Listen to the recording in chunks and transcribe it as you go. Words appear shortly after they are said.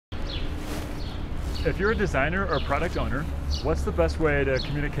If you're a designer or product owner, what's the best way to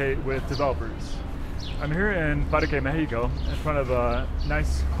communicate with developers? I'm here in Parque, Mexico, in front of a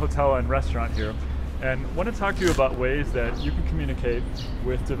nice hotel and restaurant here, and want to talk to you about ways that you can communicate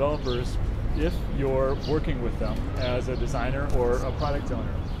with developers if you're working with them as a designer or a product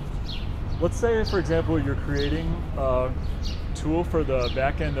owner. Let's say, for example, you're creating a tool for the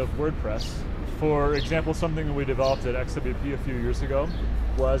back end of WordPress. For example, something that we developed at XWP a few years ago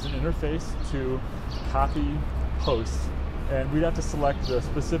was an interface to copy posts, and we'd have to select the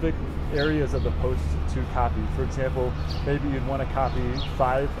specific areas of the post to copy. For example, maybe you'd want to copy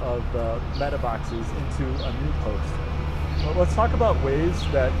 5 of the meta boxes into a new post. Well, let's talk about ways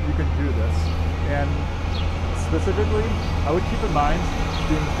that you can do this. And specifically, I would keep in mind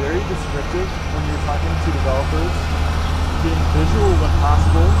being very descriptive when you're talking to developers, being visual when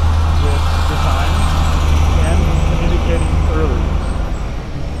possible with design, and communicating early.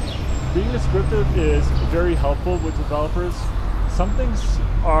 Being descriptive is very helpful with developers. Some things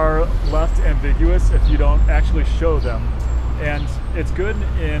are left ambiguous if you don't actually show them. And it's good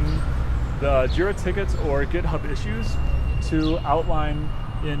in the Jira tickets or GitHub issues to outline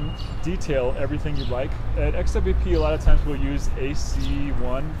in detail everything you'd like. At XWP, a lot of times we'll use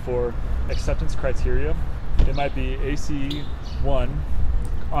AC1 for acceptance criteria. It might be AC1,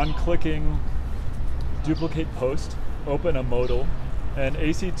 on clicking duplicate post, open a modal, and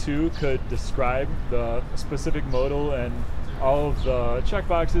AC2 could describe the specific modal and all of the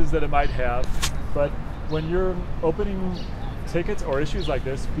checkboxes that it might have. But when you're opening tickets or issues like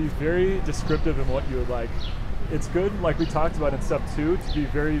this, be very descriptive in what you would like. It's good, like we talked about in step 2, to be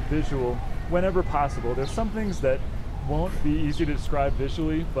very visual whenever possible. There's some things that won't be easy to describe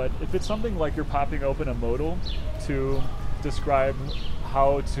visually, but if it's something like you're popping open a modal to describe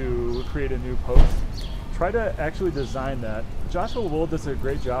how to create a new post, try to actually design that. Joshua Wool does a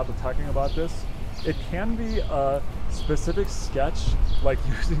great job of talking about this. It can be a specific sketch, like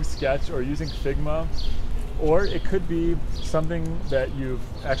using Sketch or using Figma, or it could be something that you've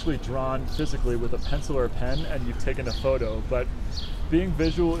actually drawn physically with a pencil or a pen and you've taken a photo. But being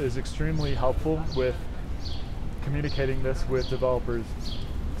visual is extremely helpful with communicating this with developers.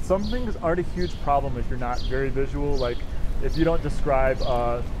 Some things aren't a huge problem if you're not very visual, like if you don't describe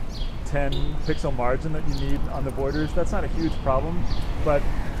a 10 pixel margin that you need on the borders, that's not a huge problem. But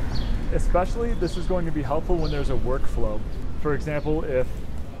especially this is going to be helpful when there's a workflow. For example, if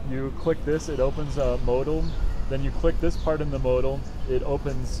you click this, it opens a modal, then you click this part in the modal, it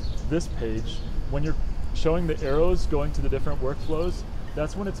opens this page. When you're showing the arrows going to the different workflows,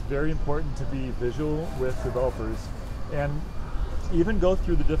 that's when it's very important to be visual with developers and even go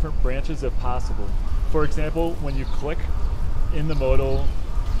through the different branches if possible. For example, when you click in the modal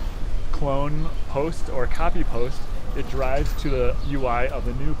clone post or copy post, it drives to the UI of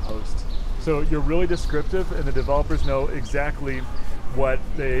the new post. So you're really descriptive and the developers know exactly what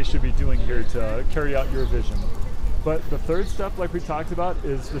they should be doing here to carry out your vision. But the third step, like we talked about,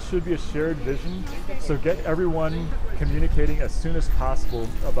 is there should be a shared vision. So get everyone communicating as soon as possible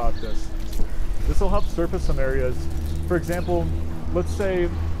about this. This will help surface some areas. For example, let's say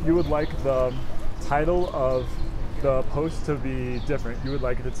you would like the title of the post to be different. You would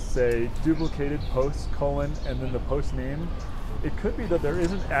like it to say duplicated post : and then the post name. It could be that there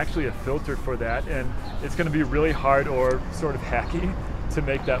isn't actually a filter for that, and it's going to be really hard or sort of hacky to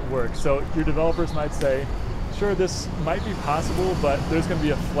make that work. So your developers might say, sure, this might be possible, but there's going to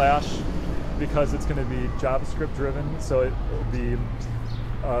be a flash because it's going to be JavaScript driven. So it will be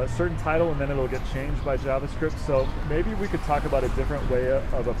a certain title and then it'll get changed by JavaScript. So maybe we could talk about a different way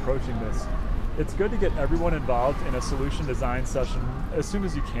of approaching this. It's good to get everyone involved in a solution design session as soon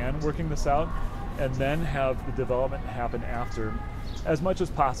as you can, working this out, and then have the development happen after, as much as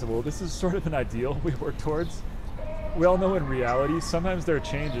possible. This is sort of an ideal we work towards. We all know in reality, sometimes there are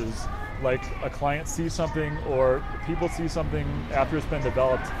changes, like a client sees something or people see something after it's been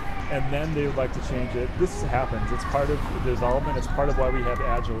developed, and then they would like to change it. This happens, it's part of the development, it's part of why we have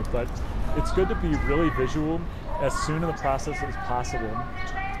Agile, but it's good to be really visual as soon in the process as possible.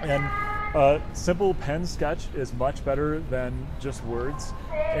 And a simple pen sketch is much better than just words.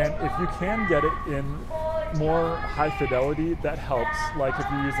 And if you can get it in more high fidelity, that helps. Like if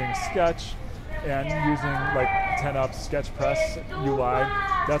you're using Sketch and using like 10up SketchPress UI,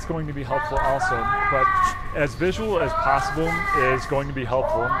 that's going to be helpful also. But as visual as possible is going to be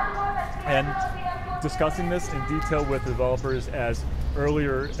helpful. And discussing this in detail with developers as early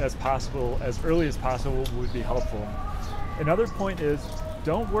as possible would be helpful. Another point is,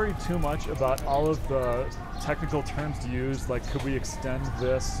 don't worry too much about all of the technical terms to use, like could we extend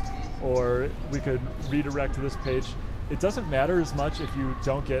this, or we could redirect to this page. it doesn't matter as much if you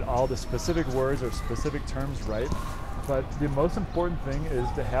don't get all the specific words or specific terms right, but the most important thing is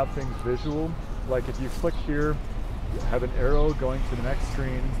to have things visual. Like if you click here, have an arrow going to the next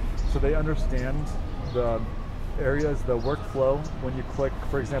screen so they understand the areas, the workflow. When you click,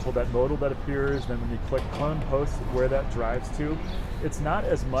 for example, that modal that appears, then when you click clone post, where that drives to. It's not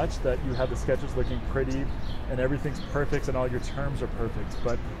as much that you have the sketches looking pretty and everything's perfect and all your terms are perfect,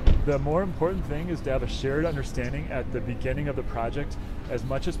 but the more important thing is to have a shared understanding at the beginning of the project as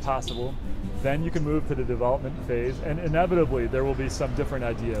much as possible. Then you can move to the development phase, and inevitably there will be some different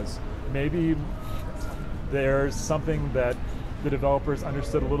ideas. Maybe there's something that the developers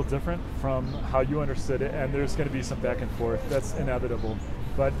understood a little different from how you understood it, and there's going to be some back and forth. That's inevitable.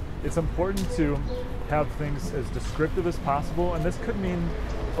 But it's important to have things as descriptive as possible, and this could mean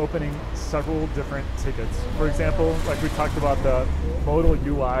opening several different tickets. For example, like we talked about the modal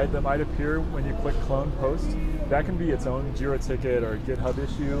UI that might appear when you click clone post, that can be its own Jira ticket or GitHub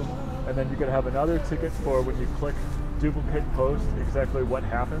issue, and then you could have another ticket for when you click duplicate post, exactly what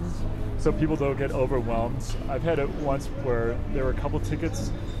happens, so people don't get overwhelmed. I've had it once where there were a couple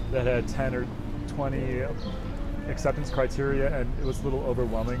tickets that had 10 or 20 acceptance criteria, and it was a little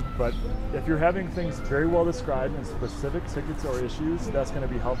overwhelming. But if you're having things very well described in specific tickets or issues, that's going to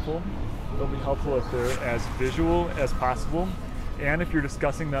be helpful. It'll be helpful if they're as visual as possible, and if you're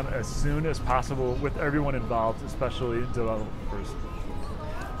discussing them as soon as possible with everyone involved, especially developers.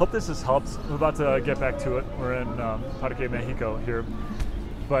 Hope this has helped. I'm about to get back to it. We're in Parque Mexico here.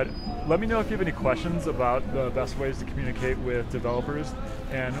 But let me know if you have any questions about the best ways to communicate with developers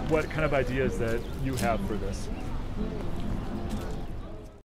and what kind of ideas that you have for this.